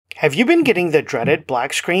Have you been getting the dreaded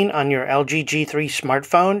black screen on your LG G3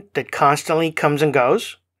 smartphone that constantly comes and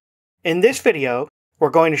goes? In this video,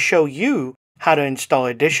 we're going to show you how to install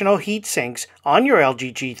additional heat sinks on your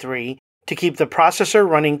LG G3 to keep the processor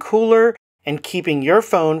running cooler and keeping your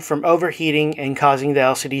phone from overheating and causing the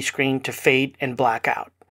LCD screen to fade and black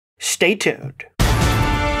out. Stay tuned.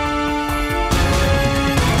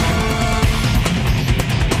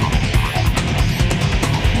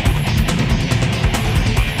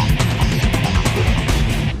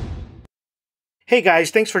 Hey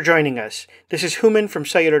guys, thanks for joining us. This is Human from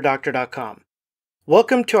CellularDoctor.com.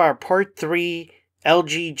 Welcome to our Part 3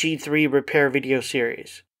 LG G3 repair video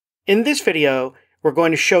series. In this video, we're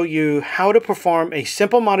going to show you how to perform a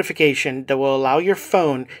simple modification that will allow your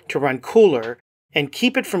phone to run cooler and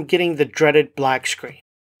keep it from getting the dreaded black screen.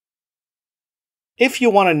 If you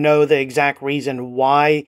want to know the exact reason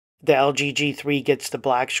why the LG G3 gets the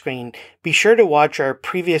black screen, be sure to watch our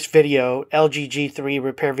previous video, LG G3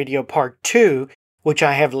 Repair Video Part 2, which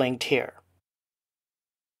I have linked here.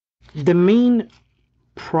 The main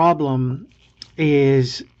problem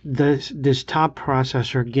is this top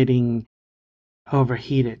processor getting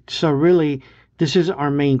overheated. So really, this is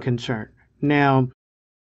our main concern. Now,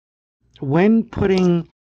 when putting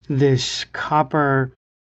this copper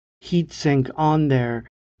heatsink on there,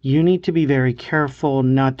 you need to be very careful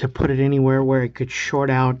not to put it anywhere where it could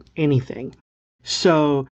short out anything.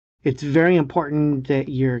 So it's very important that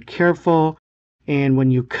you're careful, and when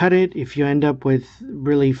you cut it, if you end up with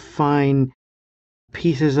really fine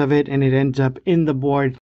pieces of it and it ends up in the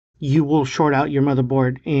board, you will short out your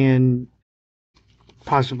motherboard and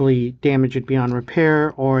possibly damage it beyond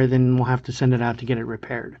repair, or then we'll have to send it out to get it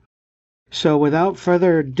repaired. So without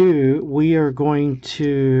further ado, we are going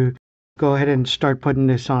to go ahead and start putting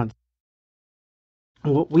this on.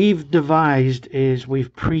 What we've devised is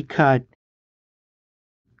we've pre-cut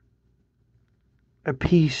a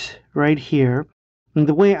piece right here, and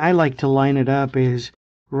the way I like to line it up is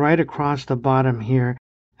right across the bottom here.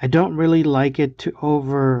 I don't really like it to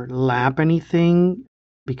overlap anything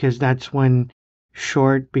because that's when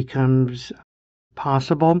short becomes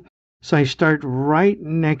possible. So I start right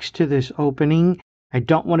next to this opening. I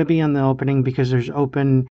don't want to be on the opening because there's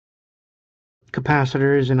open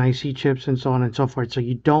capacitors and IC chips and so on and so forth. So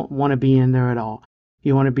you don't want to be in there at all.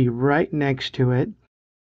 You want to be right next to it.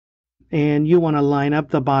 And you want to line up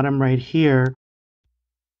the bottom right here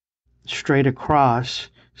straight across.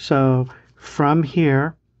 So from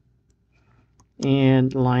here,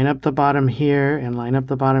 and line up the bottom here, and line up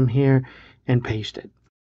the bottom here, and paste it.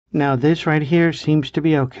 Now this right here seems to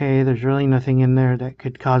be okay. There's really nothing in there that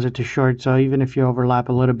could cause it to short. So even if you overlap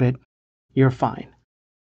a little bit, you're fine.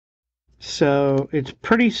 So it's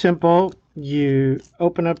pretty simple. You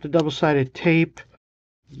open up the double-sided tape.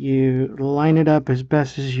 You line it up as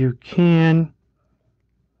best as you can,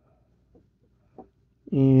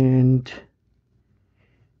 and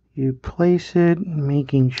you place it,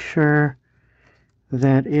 making sure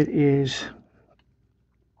that it is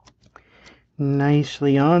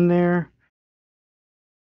nicely on there.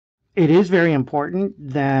 It is very important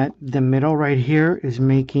that the middle right here is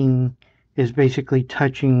basically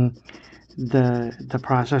touching the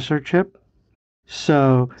processor chip.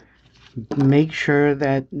 So make sure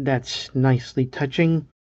that that's nicely touching,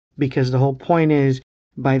 because the whole point is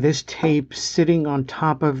by this tape sitting on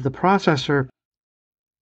top of the processor,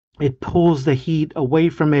 it pulls the heat away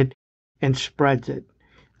from it and spreads it.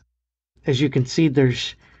 As you can see,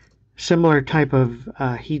 there's similar type of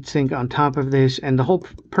heatsink on top of this, and the whole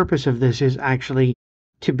purpose of this is actually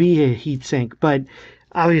to be a heatsink, but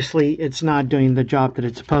obviously it's not doing the job that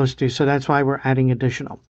it's supposed to, so that's why we're adding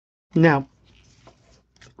additional. Now,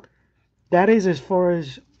 that is as far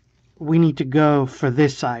as we need to go for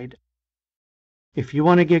this side. If you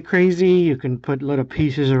want to get crazy, you can put little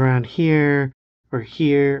pieces around here or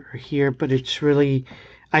here or here, but it's really,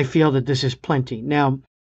 I feel that this is plenty. Now,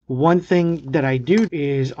 one thing that I do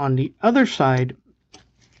is on the other side,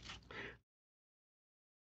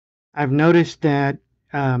 I've noticed that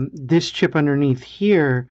this chip underneath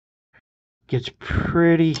here gets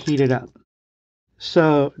pretty heated up.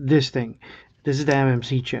 So this is the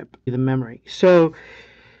MMC chip, the memory. So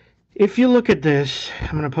if you look at this,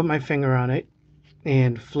 I'm going to put my finger on it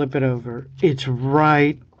and flip it over. It's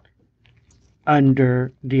right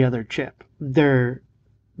under the other chip. They're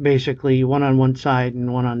basically one on one side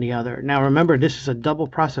and one on the other. Now remember, this is a double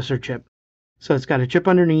processor chip. So it's got a chip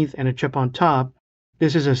underneath and a chip on top.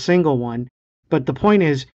 This is a single one. But the point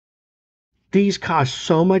is, these cause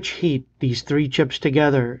so much heat, these three chips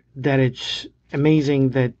together, that it's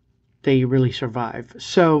amazing that they really survive.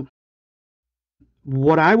 So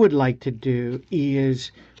what I would like to do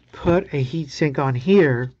is put a heatsink on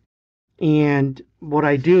here, and what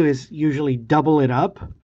I do is usually double it up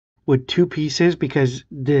with two pieces because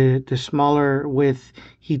the smaller width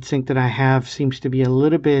heatsink that I have seems to be a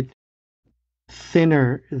little bit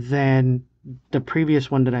thinner than the previous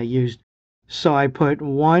one that I used. So I put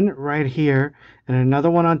one right here and another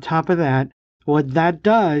one on top of that. What that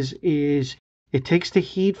does is it takes the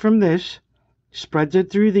heat from this, spreads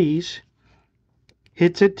it through these,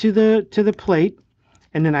 hits it to the plate,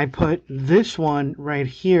 and then I put this one right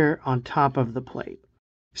here on top of the plate.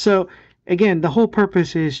 So again, the whole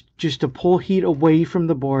purpose is just to pull heat away from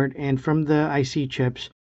the board and from the IC chips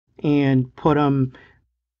and put them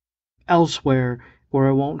elsewhere where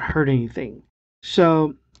it won't hurt anything.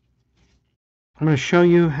 So I'm going to show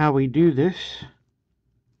you how we do this.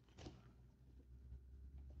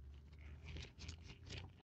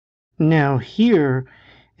 Now here,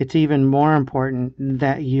 it's even more important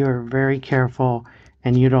that you're very careful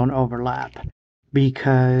and you don't overlap,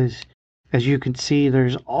 because as you can see,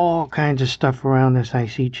 there's all kinds of stuff around this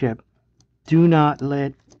IC chip. Do not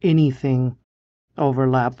let anything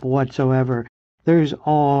overlap whatsoever. There's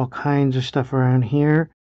all kinds of stuff around here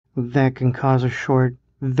that can cause a short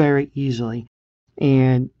very easily.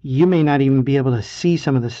 And you may not even be able to see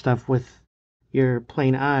some of the stuff with your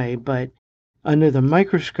plain eye, but under the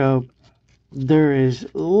microscope, there is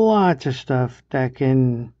lots of stuff that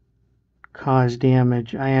can cause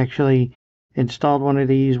damage. I actually installed one of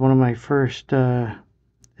these, one of my first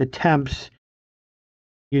attempts,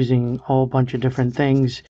 using a whole bunch of different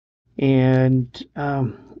things, and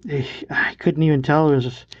I couldn't even tell it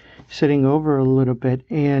was sitting over a little bit,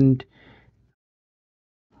 and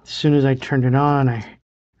as soon as I turned it on,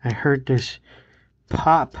 I heard this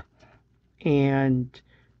pop, and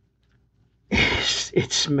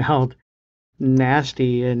it smelled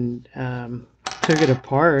nasty, and took it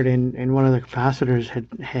apart, and one of the capacitors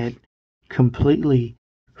had completely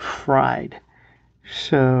fried.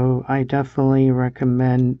 So I definitely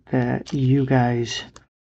recommend that you guys,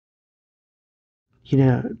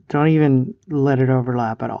 don't even let it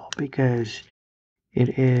overlap at all, because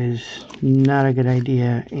it is not a good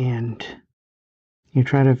idea, and you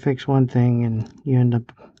try to fix one thing and you end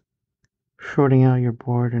up shorting out your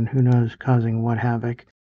board, and who knows, causing what havoc.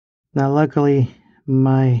 Now luckily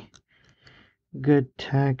my good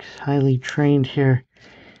techs, highly trained here,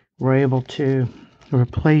 were able to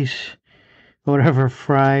replace whatever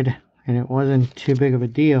fried, and it wasn't too big of a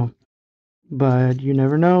deal. But you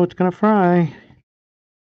never know it's gonna fry,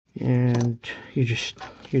 and you just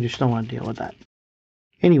don't want to deal with that.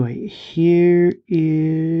 Anyway, here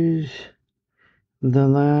is the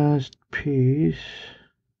last piece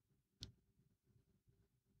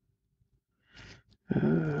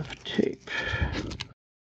of tape,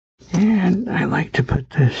 and I like to put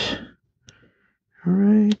this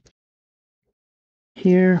right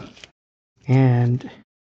here, and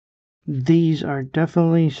these are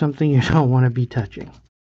definitely something you don't want to be touching.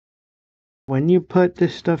 When you put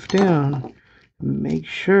this stuff down, make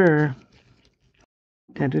sure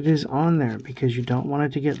that it is on there, because you don't want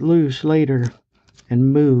it to get loose later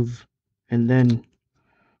and move and then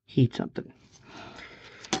heat something.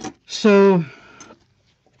 So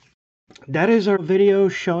that is our video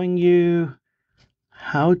showing you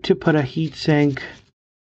how to put a heatsink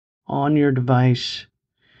on your device.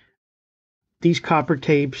 These copper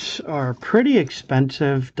tapes are pretty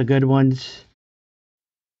expensive, the good ones,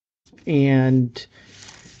 and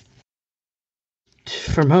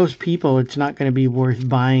for most people it's not going to be worth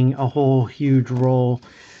buying a whole huge roll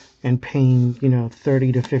and paying,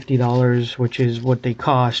 $30 to $50, which is what they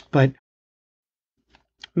cost. But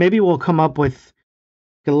maybe we'll come up with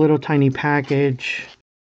a little tiny package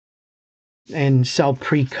and sell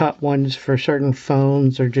pre-cut ones for certain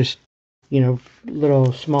phones, or just,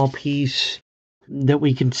 little small piece that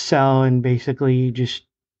we can sell and basically just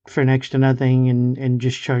for next to nothing, and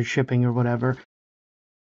just charge shipping or whatever.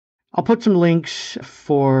 I'll put some links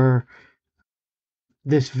for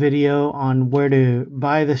this video on where to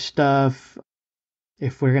buy the stuff.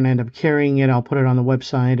 If we're going to end up carrying it, I'll put it on the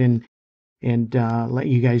website and let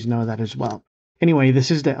you guys know that as well. Anyway, this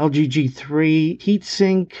is the LG G3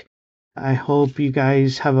 heatsink. I hope you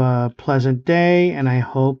guys have a pleasant day, and I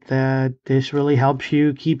hope that this really helps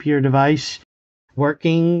you keep your device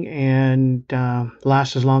working and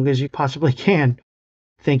last as long as you possibly can.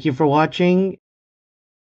 Thank you for watching.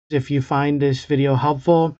 If you find this video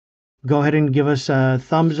helpful, go ahead and give us a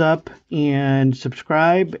thumbs up and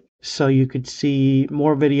subscribe so you could see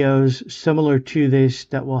more videos similar to this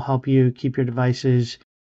that will help you keep your devices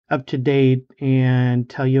up to date and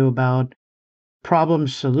tell you about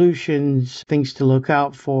problems, solutions, things to look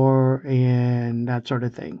out for, and that sort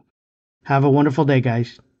of thing. Have a wonderful day,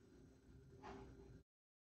 guys.